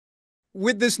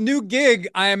With this new gig,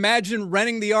 I imagine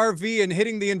renting the RV and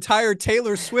hitting the entire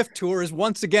Taylor Swift tour is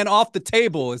once again off the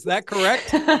table. Is that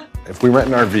correct? If we rent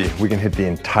an RV, we can hit the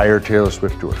entire Taylor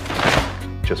Swift tour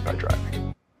just by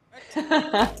driving.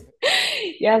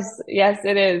 Yes,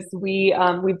 it is.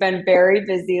 We've been very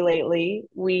busy lately.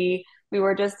 We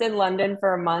were just in London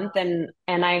for a month and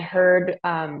I heard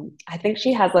I think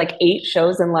she has like 8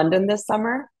 shows in London this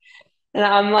summer. And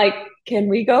I'm like, can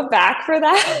we go back for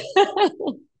that?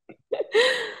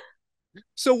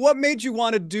 So, what made you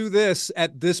want to do this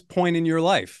at this point in your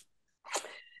life?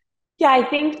 Yeah, I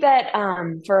think that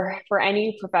for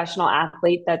any professional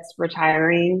athlete that's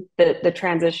retiring, the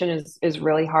transition is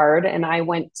really hard. And I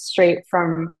went straight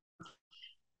from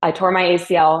I tore my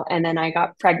ACL and then I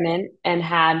got pregnant and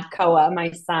had Koa,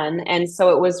 my son. And so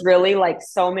it was really like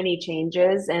so many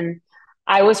changes. And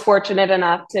I was fortunate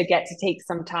enough to get to take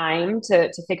some time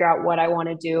to figure out what I want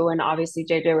to do. And obviously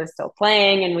JJ was still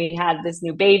playing and we had this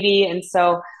new baby. And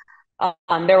so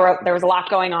there was a lot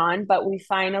going on, but we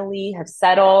finally have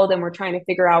settled and we're trying to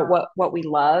figure out what we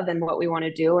love and what we want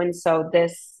to do. And so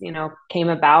this, came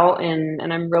about and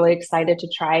I'm really excited to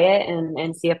try it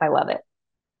and see if I love it.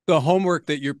 The homework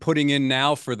that you're putting in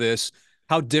now for this,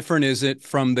 how different is it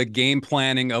from the game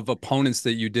planning of opponents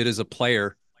that you did as a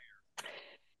player?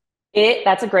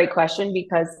 That's a great question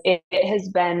because it has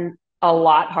been a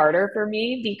lot harder for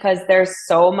me because there's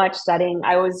so much studying.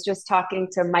 I was just talking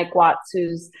to Mike Watts,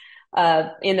 who's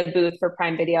in the booth for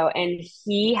Prime Video, and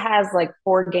he has like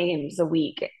 4 games a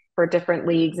week for different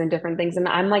leagues and different things. And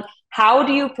I'm like, how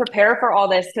do you prepare for all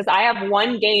this? Because I have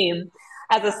one game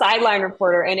as a sideline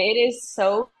reporter, and it is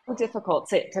so difficult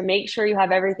to make sure you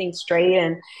have everything straight.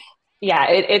 And yeah,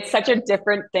 it's such a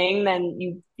different thing than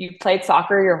you played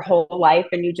soccer your whole life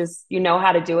and you know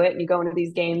how to do it and you go into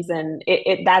these games and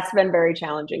that's been very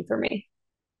challenging for me.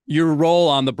 Your role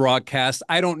on the broadcast,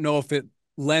 I don't know if it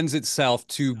lends itself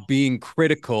to being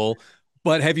critical,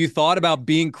 but have you thought about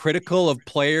being critical of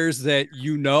players that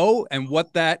you know and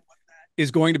what that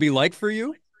is going to be like for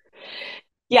you?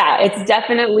 Yeah, it's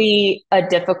definitely a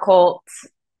difficult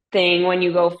thing when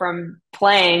you go from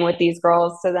playing with these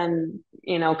girls to then,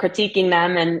 critiquing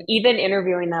them and even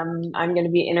interviewing them. I'm going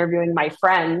to be interviewing my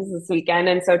friends this weekend.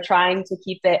 And so trying to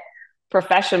keep it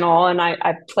professional. And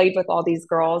I've played with all these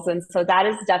girls. And so that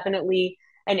is definitely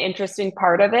an interesting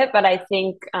part of it. But I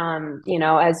think,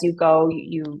 as you go,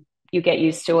 you get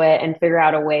used to it and figure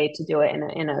out a way to do it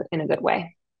in a good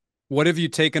way. What have you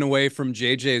taken away from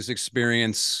JJ's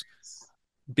experience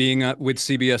being with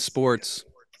CBS Sports?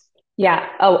 Yeah,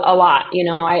 a lot.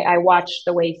 I watched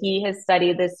the way he has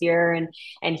studied this year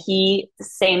and he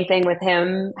same thing with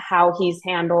him, how he's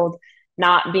handled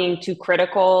not being too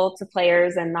critical to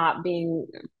players and not being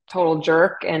total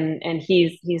jerk and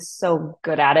he's so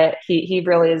good at it. He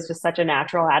really is just such a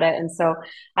natural at it. And so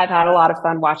I've had a lot of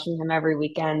fun watching him every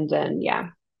weekend and yeah.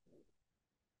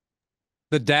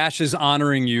 The Dash is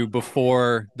honoring you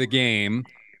before the game.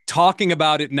 Talking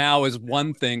about it now is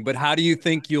one thing, but how do you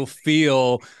think you'll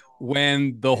feel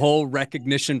when the whole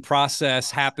recognition process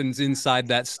happens inside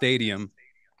that stadium?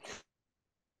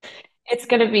 It's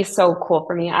going to be so cool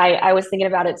for me. I was thinking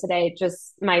about it today.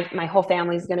 Just my whole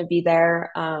family's going to be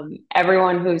there.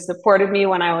 Everyone who supported me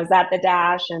when I was at the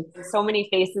Dash, and so many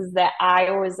faces that I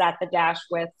was at the Dash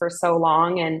with for so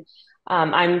long. And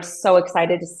I'm so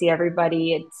excited to see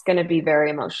everybody. It's going to be very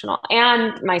emotional.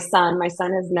 And my son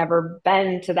has never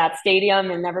been to that stadium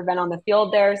and never been on the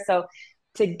field there. So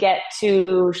to get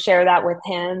to share that with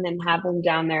him and have him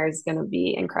down there is going to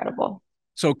be incredible.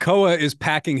 So Koa is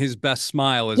packing his best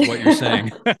smile, is what you're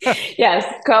saying. Yes,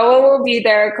 Koa will be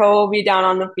there. Koa will be down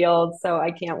on the field. So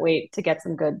I can't wait to get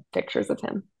some good pictures of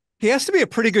him. He has to be a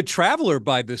pretty good traveler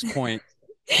by this point.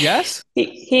 Yes?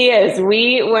 He is.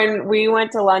 When we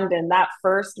went to London that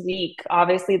first week,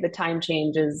 obviously the time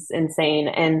change is insane.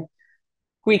 And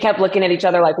we kept looking at each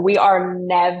other like, we are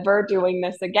never doing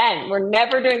this again. We're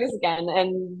never doing this again.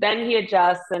 And then he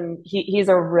adjusts and he's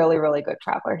a really, really good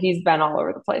traveler. He's been all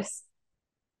over the place.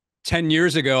 10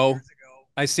 years ago,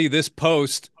 I see this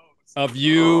post of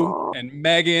you Oh. and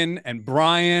Megan and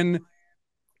Brian.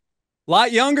 A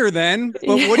lot younger then,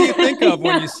 but what do you think of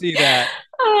when Yeah. you see that?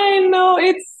 I know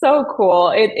it's so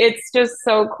cool. It's just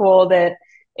so cool that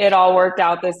it all worked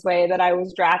out this way. That I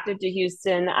was drafted to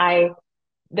Houston.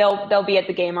 They'll be at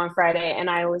the game on Friday, and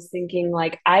I was thinking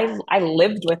like I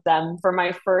lived with them for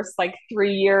my first like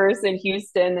 3 years in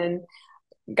Houston, and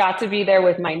got to be there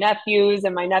with my nephews,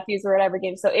 and my nephews were at every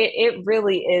game. So it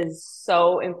really is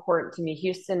so important to me.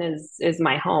 Houston is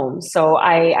my home, so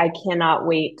I cannot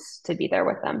wait to be there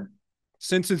with them.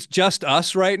 Since it's just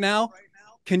us right now,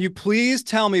 Can you please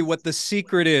tell me what the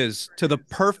secret is to the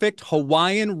perfect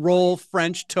Hawaiian roll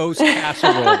French toast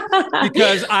casserole?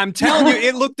 Because I'm telling you,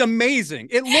 it looked amazing.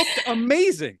 It looked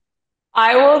amazing.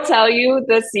 I will tell you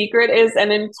the secret is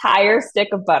an entire stick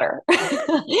of butter.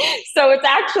 So it's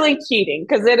actually cheating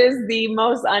because it is the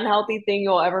most unhealthy thing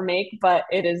you'll ever make, but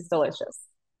it is delicious.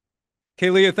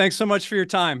 Kealia, thanks so much for your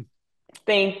time.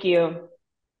 Thank you.